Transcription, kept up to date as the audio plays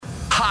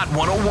Hot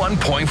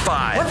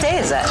 101.5. What day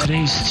is it?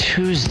 Today's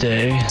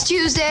Tuesday. It's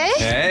Tuesday?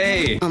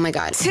 Hey. Oh my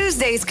God.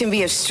 Tuesdays can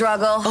be a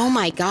struggle. Oh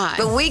my God.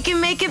 But we can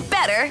make it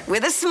better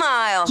with a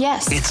smile.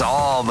 Yes. It's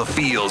all the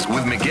feels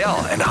with Miguel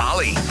and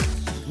Holly.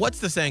 What's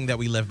the saying that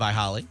we live by,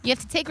 Holly? You have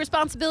to take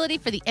responsibility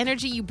for the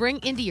energy you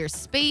bring into your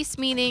space,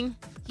 meaning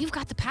you've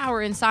got the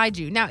power inside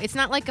you. Now, it's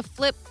not like a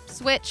flip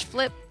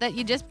that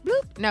you just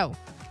bloop. No,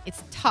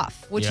 it's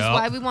tough, which is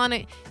why we want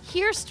to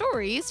hear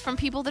stories from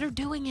people that are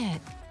doing it.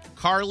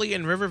 Carly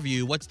in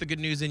Riverview, what's the good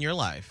news in your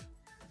life?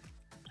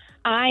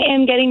 I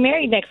am getting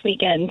married next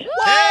weekend.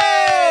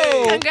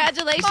 Hey!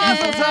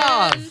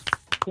 Congratulations.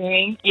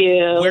 Thank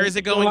you. Where is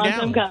it going Long down?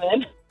 time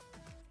coming.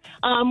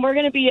 We're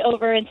going to be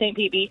over in St.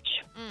 Pete Beach.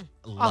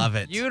 Love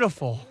it.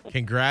 Beautiful.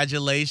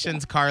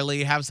 Congratulations,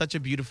 Carly. Have such a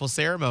beautiful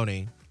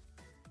ceremony.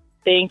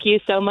 Thank you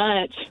so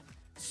much.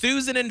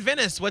 Susan in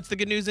Venice, what's the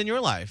good news in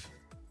your life?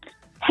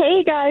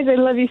 Hey guys, I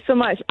love you so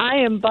much. I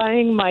am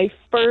buying my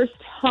first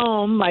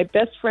home. My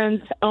best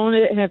friends own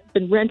it and have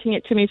been renting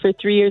it to me for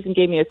 3 years and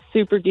gave me a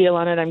super deal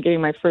on it. I'm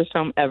getting my first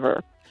home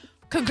ever.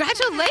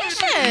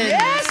 Congratulations.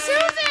 Yes,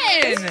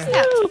 Susan.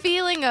 That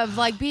feeling of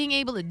like being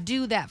able to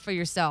do that for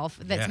yourself,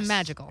 that's Yes.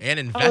 magical. And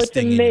Oh, it's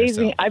investing in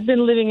amazing. yourself. I've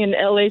been living in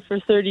LA for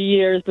 30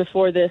 years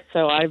before this,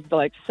 so I'm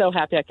so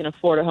happy I can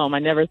afford a home. I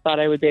never thought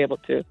I would be able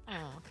to. Oh,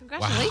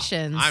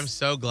 congratulations. Wow. I'm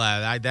so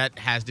glad. That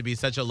has to be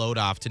such a load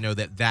off to know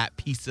that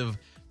piece of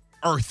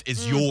earth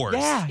is yours.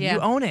 Yeah, Yeah. you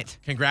own it.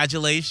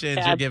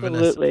 Congratulations. You're giving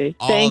us Absolutely.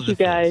 all Thank the you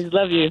guys. things.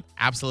 Love you.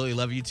 Absolutely.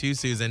 Love you too,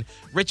 Susan.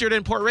 Richard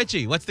in Port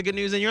Richey, what's the good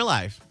news in your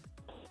life?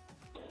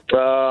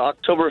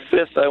 October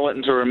 5th, I went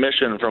into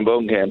remission from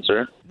bone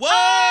cancer.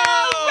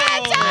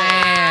 Whoa!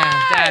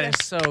 Man, that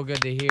is so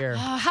good to hear.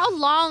 How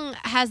long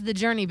has the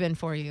journey been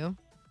for you?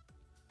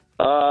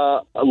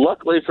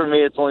 Luckily for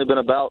me, it's only been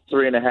about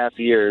 3.5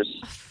 years.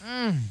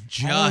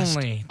 Just.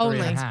 Only. Only.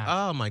 3.5.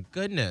 Oh, my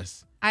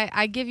goodness.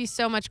 I give you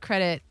so much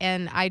credit,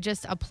 and I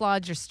just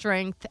applaud your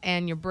strength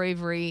and your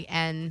bravery.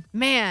 And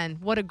man,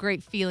 what a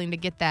great feeling to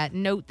get that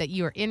note that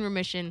you are in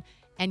remission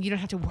and you don't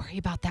have to worry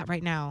about that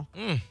right now.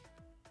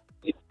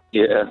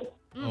 Yeah.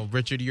 Well,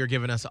 Richard, you're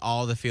giving us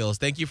all the feels.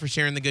 Thank you for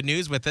sharing the good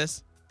news with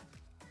us.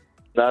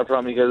 Not a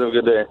problem. You guys have a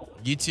good day.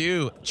 You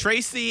too.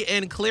 Tracy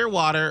in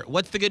Clearwater,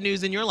 what's the good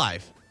news in your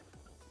life?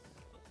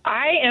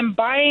 I am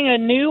buying a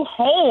new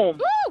home.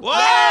 Whoa!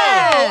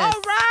 Yes!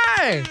 All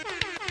right.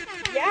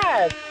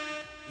 Yes.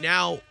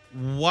 Now,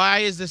 why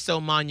is this so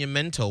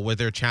monumental? Were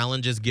there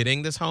challenges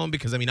getting this home?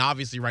 Because, I mean,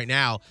 obviously right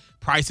now,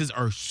 prices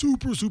are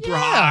super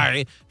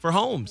high for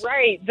homes.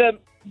 Right.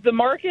 The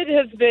market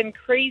has been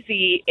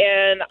crazy,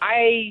 and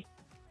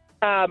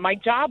my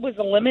job was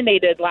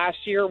eliminated last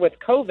year with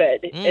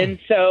COVID, and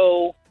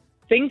so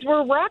things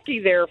were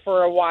rocky there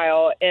for a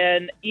while.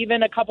 And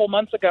even a couple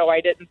months ago, I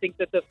didn't think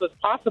that this was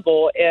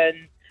possible,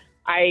 and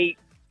I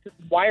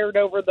wired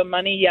over the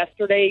money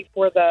yesterday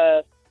for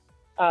the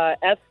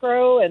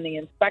escrow, and the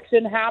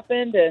inspection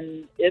happened,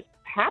 and it's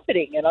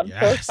happening, and I'm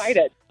so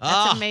excited.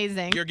 That's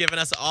amazing. You're giving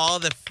us all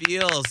the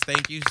feels.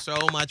 Thank you so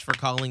much for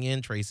calling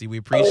in, Tracy. We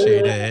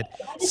appreciate it.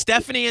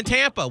 Stephanie in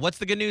Tampa, what's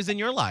the good news in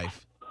your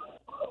life?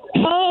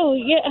 Oh,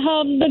 yeah.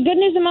 The good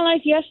news in my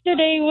life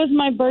yesterday was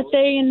my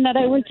birthday, and that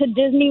I went to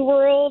Disney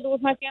World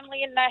with my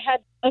family, and I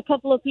had a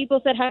couple of people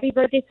said happy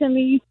birthday to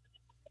me.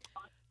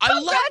 I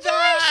love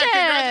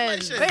that.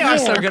 Congratulations. They are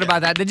so good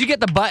about that. Did you get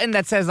the button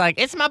that says, like,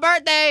 it's my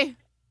birthday?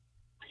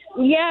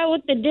 Yeah,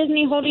 with the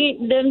Disney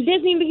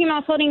Mickey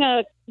Mouse holding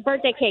a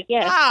birthday cake,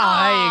 yes.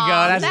 Oh, there you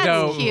go. That's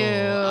dope. Cute.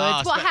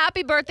 Oh, Well,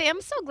 happy birthday.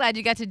 I'm so glad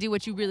you got to do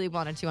what you really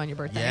wanted to on your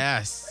birthday.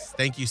 Yes.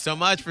 Thank you so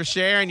much for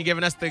sharing. You're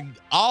giving us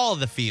all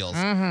the feels.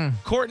 Mm-hmm.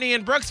 Courtney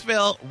in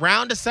Brooksville,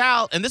 round us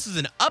out. And this is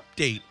an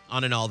update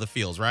on an all the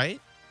feels, right?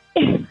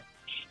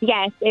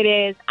 Yes, it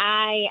is.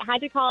 I had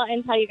to call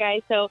and tell you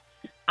guys. So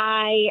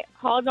I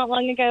called not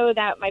long ago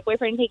that my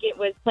boyfriend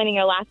was planning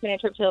a last-minute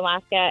trip to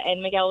Alaska,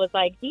 and Miguel was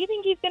like, do you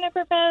think he's going to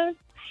propose?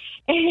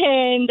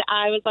 And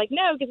I was like,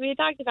 no, because we had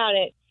talked about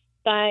it.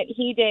 But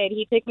he did.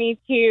 He took me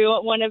to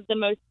one of the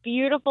most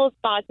beautiful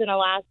spots in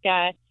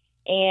Alaska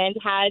and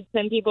had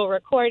some people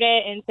record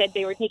it and said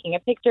they were taking a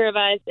picture of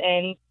us,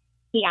 and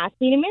he asked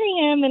me to marry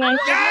him, and I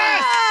said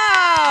yes.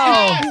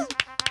 Oh!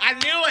 I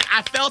knew it.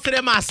 I felt it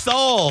in my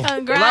soul.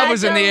 Love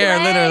was in the air,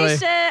 literally.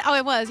 Oh,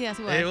 it was. Yes,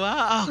 it was. It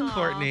was. Oh,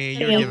 Courtney,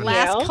 you're The giving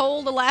us.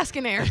 cold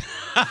Alaskan air.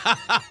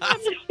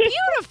 That's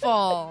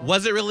beautiful.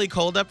 Was it really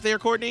cold up there,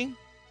 Courtney?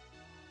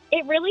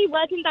 It really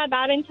wasn't that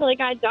bad until it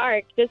got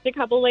dark. Just a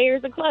couple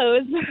layers of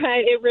clothes, but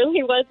it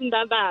really wasn't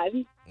that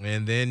bad.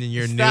 And then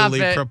your Stop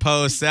newly it.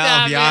 proposed self,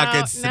 Stop y'all it. could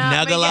No,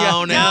 snuggle Miguel,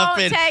 on don't up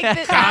and take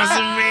this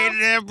consummate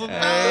that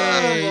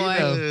proposal.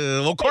 Hey,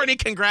 Well, Courtney,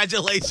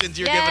 congratulations.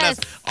 You're giving us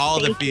all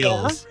the Thank you.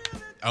 feels.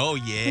 Oh,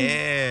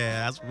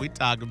 yeah. That's what we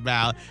talking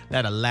about.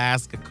 That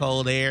Alaska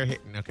cold air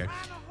hitting. Okay.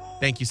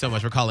 Thank you so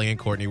much for calling in,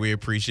 Courtney. We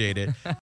appreciate it.